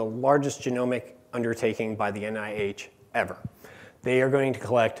going to be the largest genomic undertaking by the NIH ever. They are going to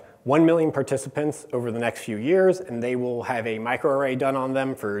collect 1 million participants over the next few years, and they will have a microarray done on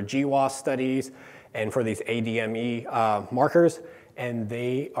them for GWAS studies and for these ADME markers, and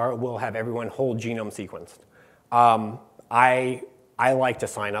they will have everyone whole genome sequenced. I like to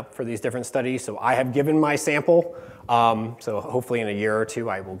sign up for these different studies, so I have given my sample. So hopefully in a year or two,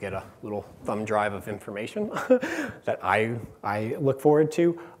 I will get a little thumb drive of information that I look forward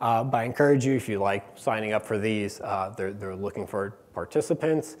to. But I encourage you, if you like signing up for these, they're looking for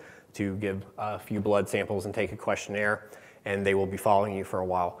participants to give a few blood samples and take a questionnaire, and they will be following you for a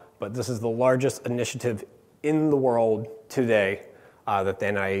while. But this is the largest initiative in the world today that the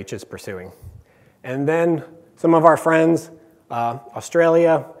NIH is pursuing. And then Some of our friends,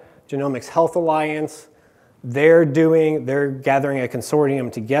 Australia, Genomics Health Alliance, they're gathering a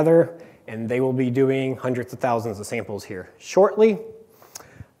consortium together, and they will be doing hundreds of thousands of samples here shortly.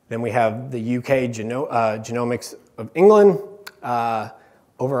 Then we have the UK Genomics of England.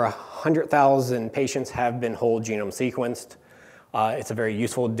 Over 100,000 patients have been whole genome sequenced. It's a very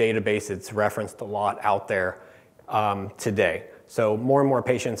useful database. It's referenced a lot out there today. So more and more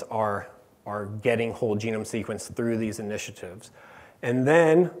patients are getting whole genome sequenced through these initiatives. And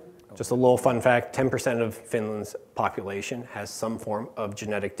then, just a little fun fact, 10% of Finland's population has some form of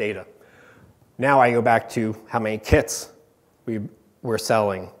genetic data. Now I go back to how many kits we're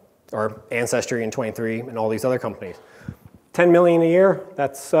selling, or Ancestry and 23 and all these other companies. 10 million a year,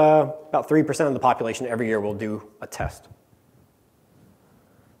 that's about 3% of the population every year will do a test.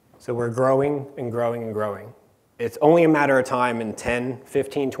 So we're growing and growing and growing. It's only a matter of time in 10,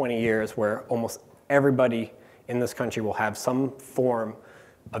 15, 20 years where almost everybody in this country will have some form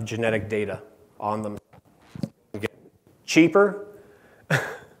of genetic data on them. Cheaper.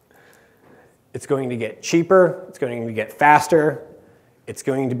 It's going to get cheaper. It's going to get faster. It's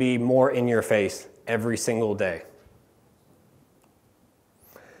going to be more in your face every single day.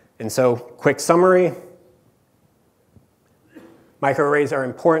 And so, quick summary. Microarrays are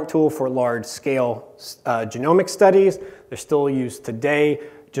an important tool for large-scale genomic studies. They're still used today,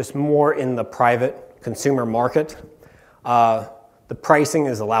 just more in the private consumer market. The pricing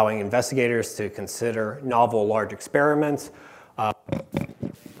is allowing investigators to consider novel large experiments.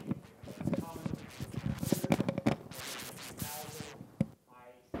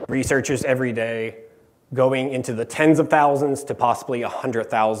 Researchers every day going into the tens of thousands to possibly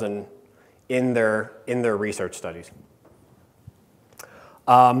 100,000 in their research studies.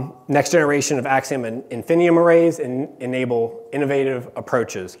 Next generation of Axiom and Infinium arrays enable innovative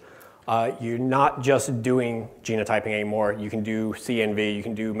approaches. You're not just doing genotyping anymore. You can do CNV, you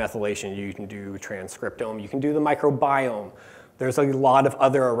can do methylation, you can do transcriptome, you can do the microbiome. There's a lot of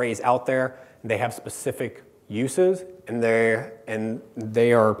other arrays out there. They have specific uses, and they're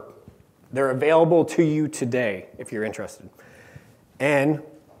available to you today if you're interested. And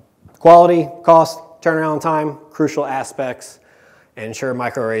quality, cost, turnaround time, crucial aspects, and ensure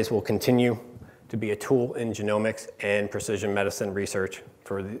microarrays will continue to be a tool in genomics and precision medicine research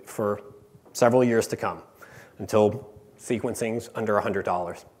for several years to come, until sequencing's under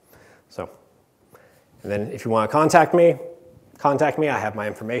 $100. So, and then if you want to contact me. I have my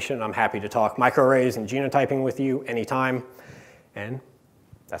information. I'm happy to talk microarrays and genotyping with you anytime. And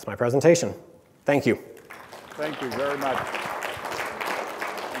that's my presentation. Thank you. Thank you very much.